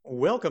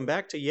Welcome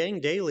back to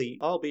Yang Daily.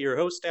 I'll be your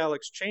host,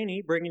 Alex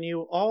Cheney, bringing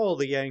you all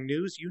the Yang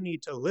news you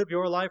need to live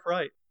your life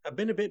right. I've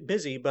been a bit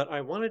busy, but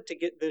I wanted to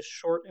get this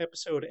short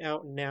episode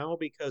out now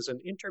because an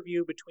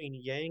interview between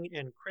Yang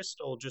and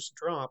Crystal just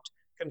dropped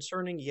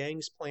concerning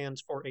Yang's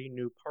plans for a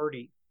new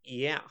party.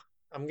 Yeah,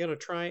 I'm going to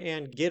try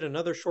and get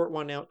another short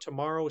one out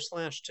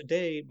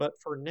tomorrow/today, but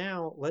for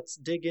now, let's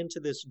dig into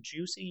this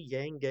juicy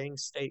Yang Gang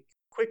steak.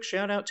 Quick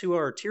shout out to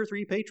our Tier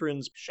 3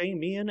 patrons, Shay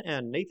Meehan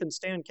and Nathan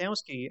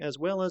Stankowski, as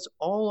well as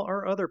all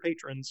our other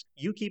patrons.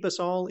 You keep us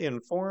all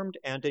informed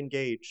and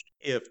engaged.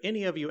 If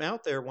any of you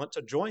out there want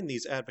to join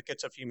these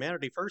advocates of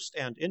humanity first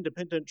and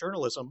independent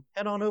journalism,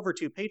 head on over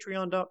to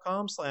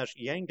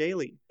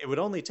patreon.com/yangdaily. It would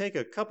only take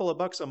a couple of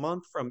bucks a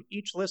month from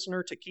each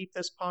listener to keep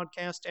this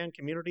podcast and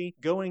community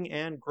going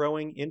and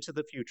growing into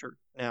the future.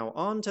 Now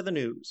on to the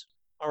news.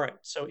 All right,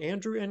 so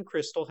Andrew and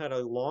Crystal had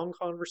a long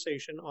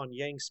conversation on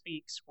Yang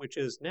Speaks, which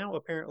is now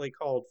apparently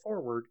called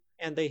Forward,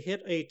 and they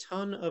hit a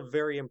ton of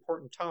very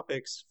important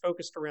topics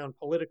focused around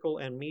political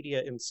and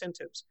media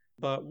incentives.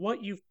 But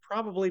what you've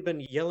probably been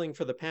yelling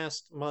for the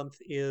past month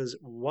is,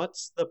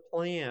 what's the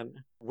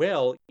plan?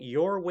 Well,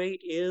 your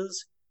wait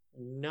is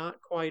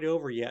not quite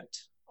over yet.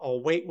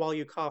 I'll wait while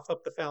you cough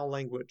up the foul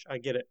language. I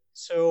get it.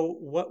 So,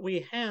 what we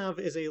have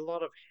is a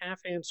lot of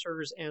half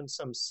answers and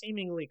some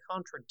seemingly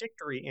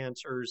contradictory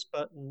answers,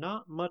 but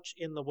not much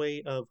in the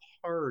way of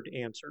hard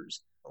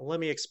answers. Let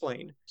me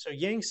explain. So,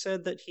 Yang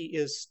said that he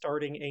is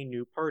starting a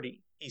new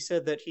party. He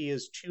said that he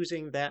is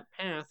choosing that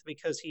path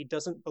because he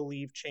doesn't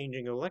believe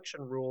changing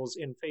election rules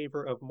in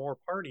favor of more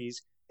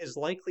parties is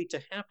likely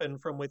to happen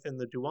from within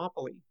the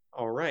duopoly.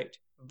 All right.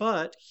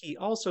 But he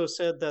also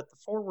said that the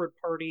Forward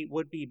Party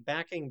would be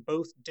backing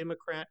both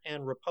Democrat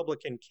and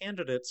Republican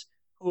candidates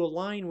who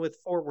align with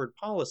Forward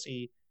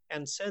policy,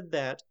 and said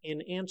that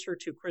in answer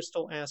to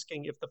Crystal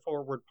asking if the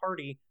Forward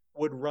Party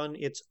would run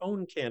its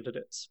own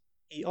candidates.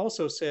 He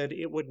also said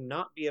it would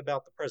not be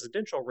about the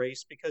presidential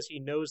race because he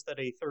knows that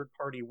a third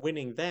party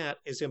winning that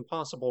is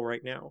impossible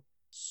right now.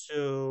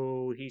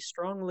 So he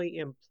strongly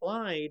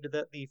implied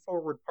that the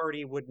Forward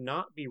Party would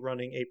not be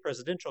running a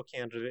presidential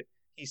candidate.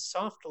 He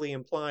softly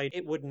implied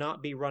it would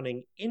not be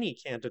running any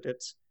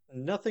candidates.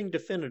 Nothing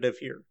definitive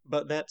here,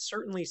 but that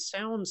certainly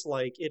sounds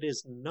like it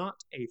is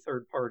not a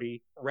third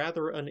party,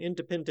 rather an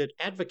independent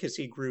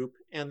advocacy group,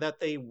 and that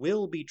they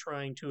will be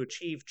trying to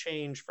achieve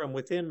change from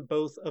within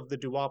both of the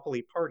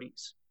duopoly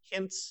parties.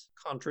 Hence,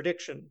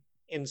 contradiction.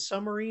 In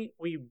summary,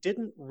 we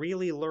didn't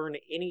really learn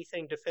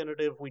anything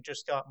definitive, we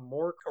just got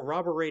more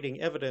corroborating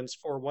evidence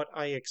for what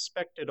I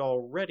expected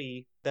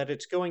already, that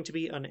it's going to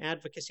be an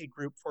advocacy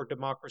group for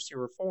democracy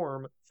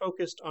reform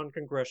focused on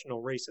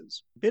congressional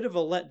races. Bit of a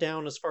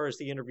letdown as far as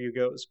the interview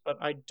goes, but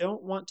I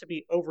don't want to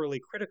be overly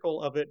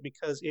critical of it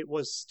because it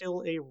was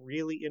still a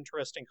really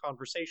interesting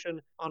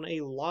conversation on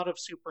a lot of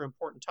super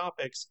important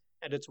topics,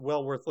 and it's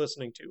well worth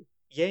listening to.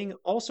 Yang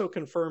also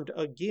confirmed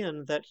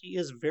again that he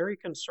is very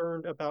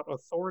concerned about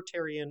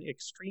authoritarian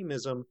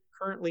extremism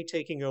currently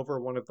taking over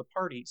one of the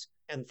parties,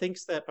 and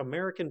thinks that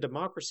American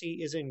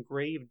democracy is in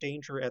grave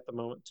danger at the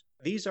moment.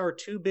 These are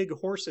two big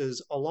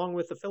horses, along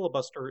with the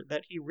filibuster,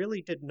 that he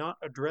really did not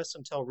address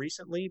until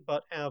recently,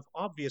 but have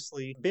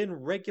obviously been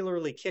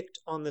regularly kicked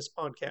on this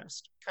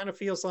podcast. Kind of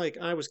feels like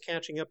I was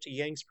catching up to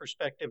Yang's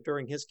perspective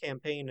during his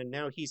campaign, and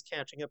now he's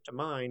catching up to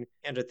mine,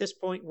 and at this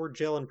point we're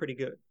gelling pretty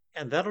good.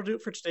 And that'll do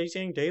it for today's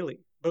Yang Daily.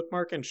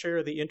 Bookmark and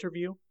share the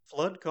interview.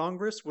 Flood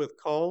Congress with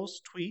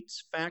calls,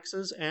 tweets,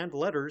 faxes, and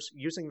letters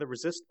using the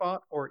Resist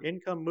bot or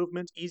Income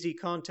Movement easy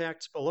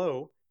contacts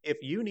below. If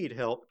you need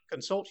help,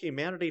 consult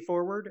Humanity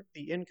Forward,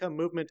 the Income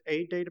Movement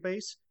Aid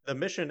Database, the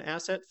Mission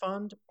Asset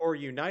Fund, or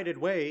United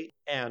Way,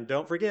 and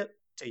don't forget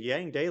to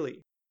Yang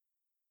Daily.